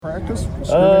Practice,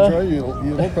 scrimmage, right? You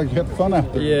look like you had fun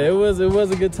out there. Yeah, it was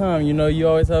a good time. You know, you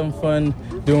always having fun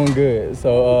doing good.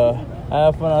 So I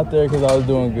had fun out there because I was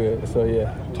doing good. So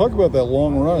yeah. Talk about that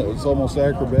long run. It was almost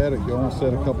acrobatic. You almost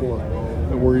had a couple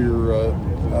of where you're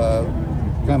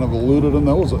kind of eluded them.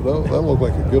 That looked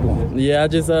like a good one. Yeah, I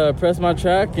just pressed my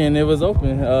track and it was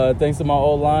open. Thanks to my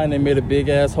old line, they made a big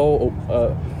ass hole,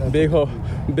 big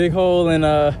hole, and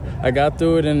I got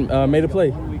through it and made a play.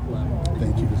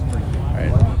 Thank you.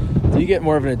 Do you get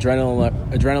more of an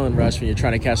adrenaline rush when you're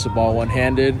trying to catch the ball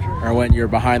one-handed, or when you're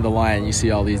behind the line, you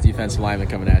see all these defensive linemen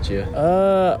coming at you?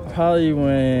 Probably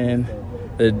when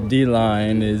the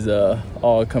D-line is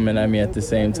all coming at me at the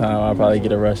same time. I'll probably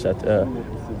get a rush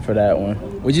for that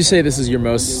one. Would you say this is your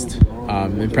most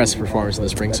impressive performance in the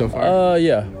spring so far?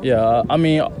 Yeah. I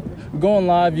mean, going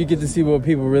live, you get to see what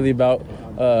people really about.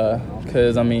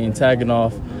 Because tagging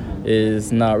off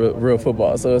is not real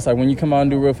football. So it's like when you come out and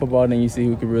do real football, then you see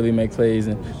who can really make plays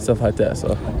and stuff like that. So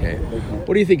okay.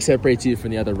 What do you think separates you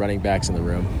from the other running backs in the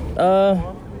room?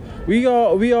 We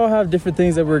all have different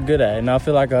things that we're good at, and I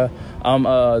feel like I'm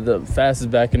the fastest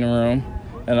back in the room,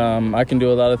 and I can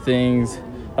do a lot of things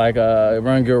like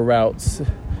run good routes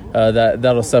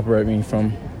that'll separate me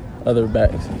from other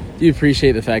backs. Do you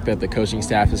appreciate the fact that the coaching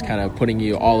staff is kind of putting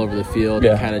you all over the field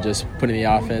and kind of just putting the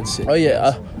offense? Oh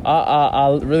yeah,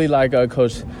 I really like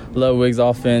Coach Ludwig's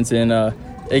offense, and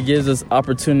it gives us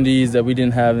opportunities that we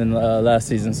didn't have in last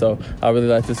season. So I really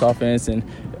like this offense, and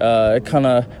it kind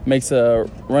of makes a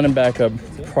running back a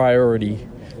priority.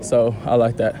 So I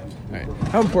like that. All right.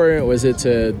 How important was it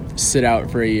to sit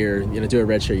out for a year, do a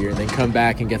redshirt year, and then come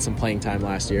back and get some playing time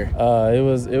last year? It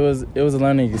was a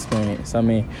learning experience. I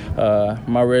mean,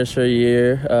 my redshirt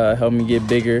year helped me get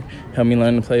bigger, helped me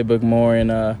learn the playbook more,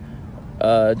 and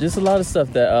just a lot of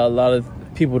stuff that a lot of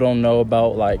people don't know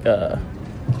about, like the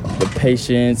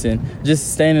patience and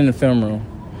just staying in the film room.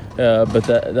 But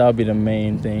that'll be the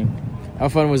main thing. How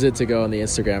fun was it to go on the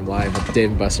Instagram Live with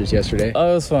Dave & Buster's yesterday?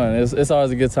 Oh, it was fun. It's always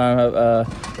a good time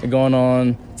going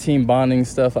on team bonding,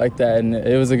 stuff like that, and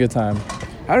it was a good time.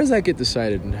 How does that get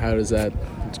decided, and how does that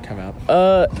come out?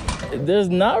 There's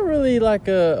not really like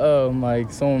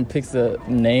like someone picks a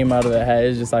name out of the hat.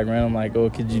 It's just like random, like, oh,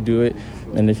 could you do it?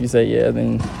 And if you say yeah,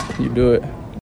 then you do it.